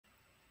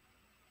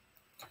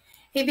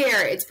Hey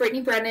there, it's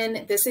Brittany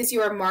Brennan. This is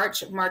your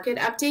March market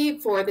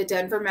update for the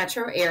Denver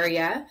metro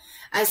area.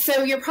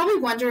 So you're probably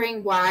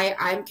wondering why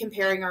I'm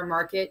comparing our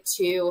market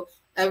to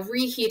a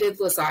reheated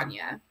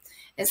lasagna.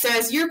 And so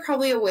as you're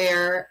probably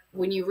aware,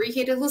 when you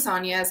reheat a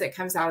lasagna as it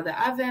comes out of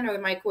the oven or the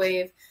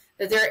microwave,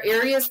 that there are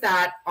areas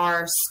that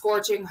are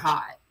scorching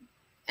hot.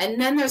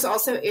 And then there's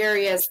also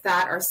areas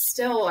that are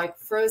still like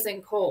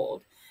frozen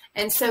cold.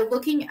 And so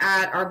looking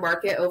at our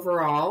market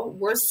overall,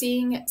 we're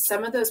seeing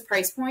some of those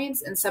price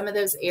points and some of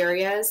those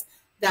areas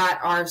that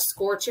are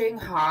scorching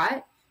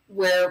hot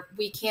where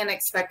we can't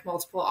expect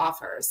multiple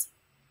offers.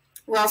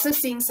 We're also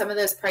seeing some of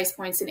those price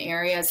points in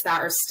areas that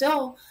are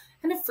still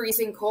kind of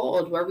freezing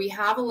cold where we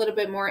have a little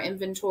bit more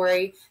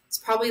inventory. It's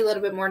probably a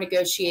little bit more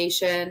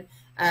negotiation,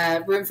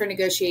 room for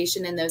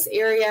negotiation in those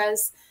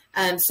areas.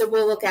 So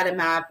we'll look at a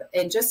map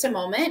in just a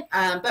moment.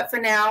 But for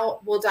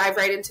now, we'll dive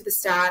right into the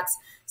stats.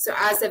 So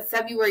as of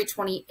February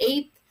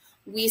 28th,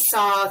 we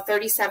saw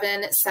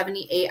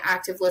 3,778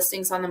 active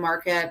listings on the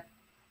market.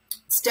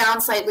 It's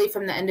down slightly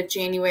from the end of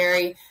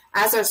January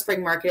as our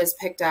spring market has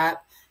picked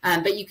up.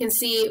 But you can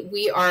see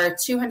we are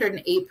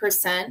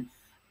 208%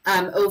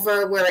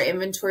 over where our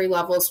inventory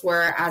levels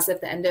were as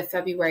of the end of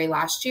February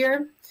last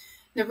year.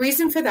 The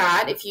reason for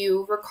that, if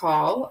you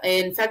recall,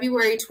 in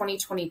February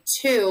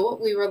 2022,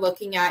 we were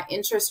looking at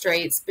interest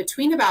rates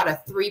between about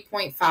a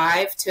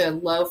 3.5 to a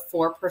low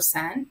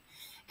 4%.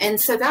 And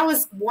so that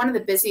was one of the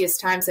busiest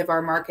times of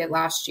our market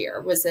last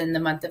year, was in the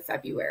month of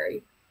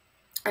February.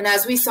 And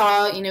as we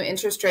saw,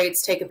 interest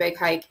rates take a big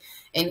hike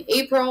in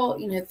April,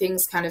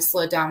 things kind of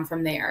slowed down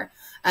from there.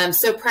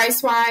 So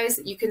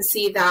price-wise, you can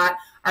see that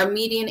our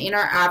median and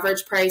our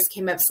average price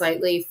came up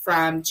slightly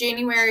from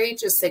January,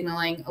 just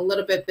signaling a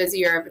little bit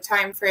busier of a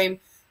time frame,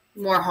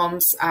 more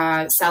homes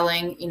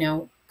selling,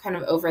 kind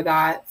of over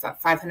that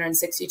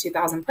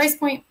 562,000 price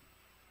point.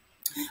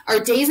 Our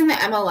days in the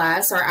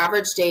MLS, our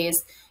average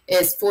days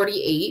is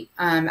 48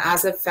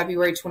 as of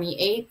February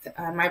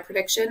 28th. My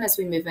prediction as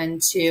we move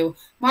into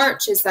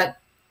March is that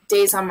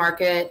days on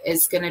market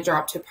is going to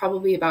drop to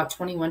probably about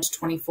 21 to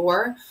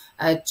 24,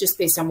 just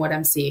based on what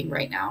I'm seeing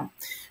right now.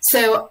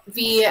 So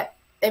the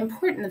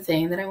important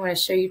thing that I want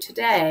to show you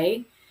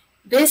today,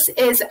 this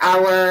is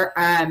our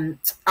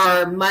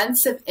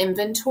months of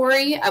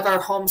inventory of our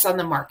homes on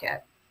the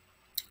market.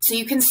 So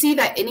you can see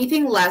that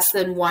anything less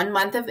than 1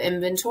 month of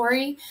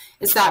inventory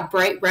is that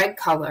bright red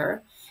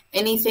color.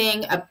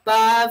 Anything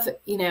above,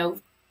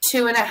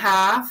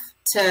 2.5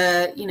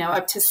 to,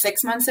 up to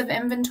 6 months of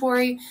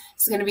inventory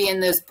is going to be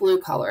in those blue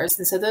colors.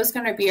 And so those are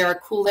going to be our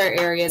cooler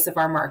areas of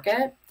our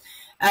market.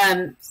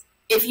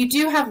 If you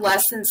do have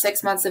less than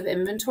 6 months of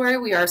inventory,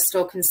 we are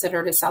still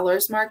considered a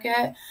seller's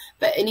market,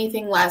 but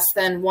anything less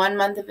than 1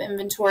 month of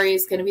inventory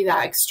is going to be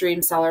that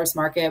extreme seller's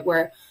market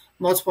where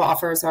multiple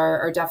offers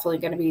are definitely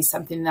going to be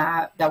something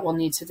that we'll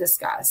need to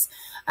discuss.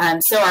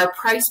 So our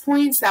price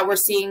points that we're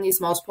seeing these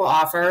multiple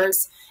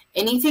offers,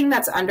 anything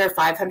that's under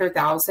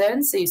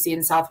 500,000, so you see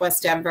in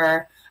Southwest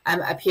Denver,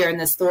 up here in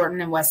this Thornton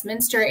and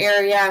Westminster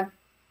area,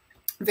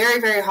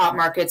 very, very hot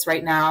markets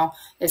right now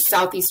is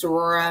Southeast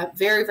Aurora,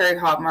 very, very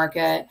hot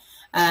market.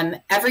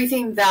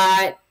 Everything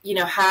that,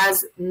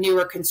 has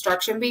newer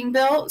construction being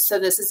built. So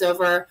this is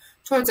over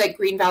towards like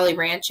Green Valley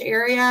Ranch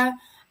area,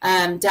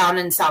 down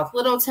in South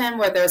Littleton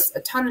where there's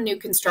a ton of new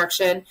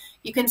construction.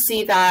 You can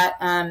see that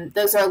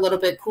those are a little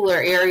bit cooler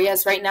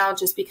areas right now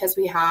just because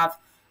we have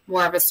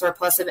more of a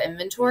surplus of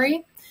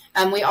inventory.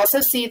 We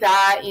also see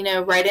that,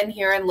 right in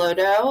here in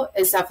Lodo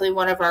is definitely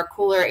one of our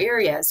cooler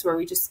areas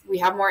where we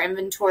have more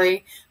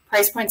inventory.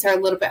 Price points are a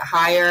little bit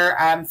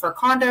higher for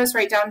condos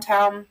right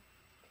downtown.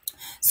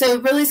 So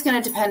it really is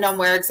going to depend on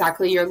where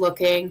exactly you're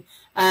looking.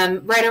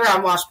 Right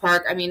around Wash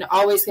Park,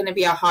 always going to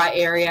be a hot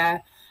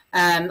area.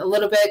 A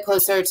little bit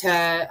closer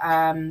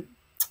to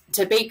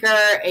Baker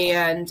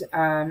and,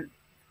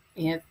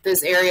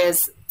 those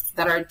areas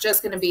that are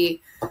just going to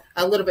be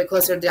a little bit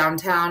closer to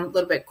downtown, a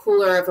little bit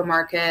cooler of a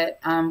market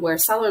where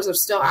sellers are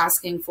still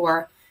asking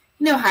for,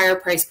 higher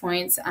price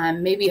points.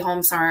 Maybe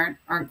homes aren't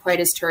quite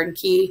as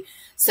turnkey.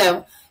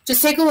 So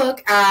just take a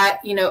look at,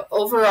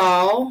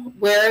 overall,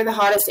 where are the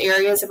hottest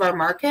areas of our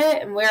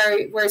market and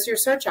where's your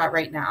search at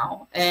right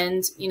now?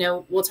 And,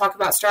 we'll talk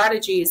about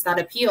strategies that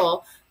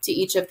appeal to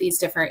each of these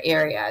different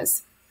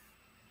areas.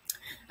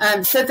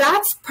 So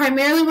that's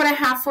primarily what I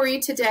have for you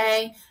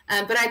today,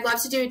 but I'd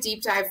love to do a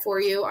deep dive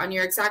for you on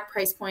your exact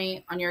price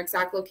point, on your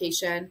exact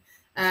location.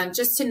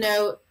 Just to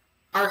note,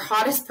 our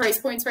hottest price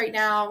points right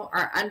now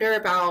are under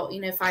about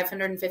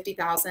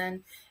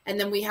 550,000, and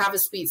then we have a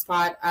sweet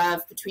spot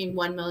of between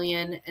 1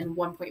 million and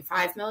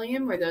 1.5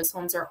 million, where those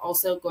homes are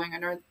also going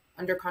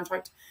under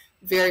contract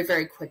very,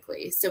 very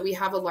quickly. So we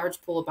have a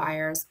large pool of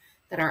buyers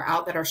that are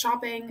out that are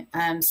shopping.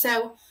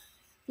 So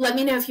let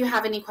me know if you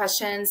have any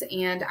questions,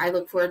 and I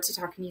look forward to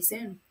talking to you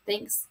soon.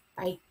 Thanks.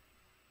 Bye.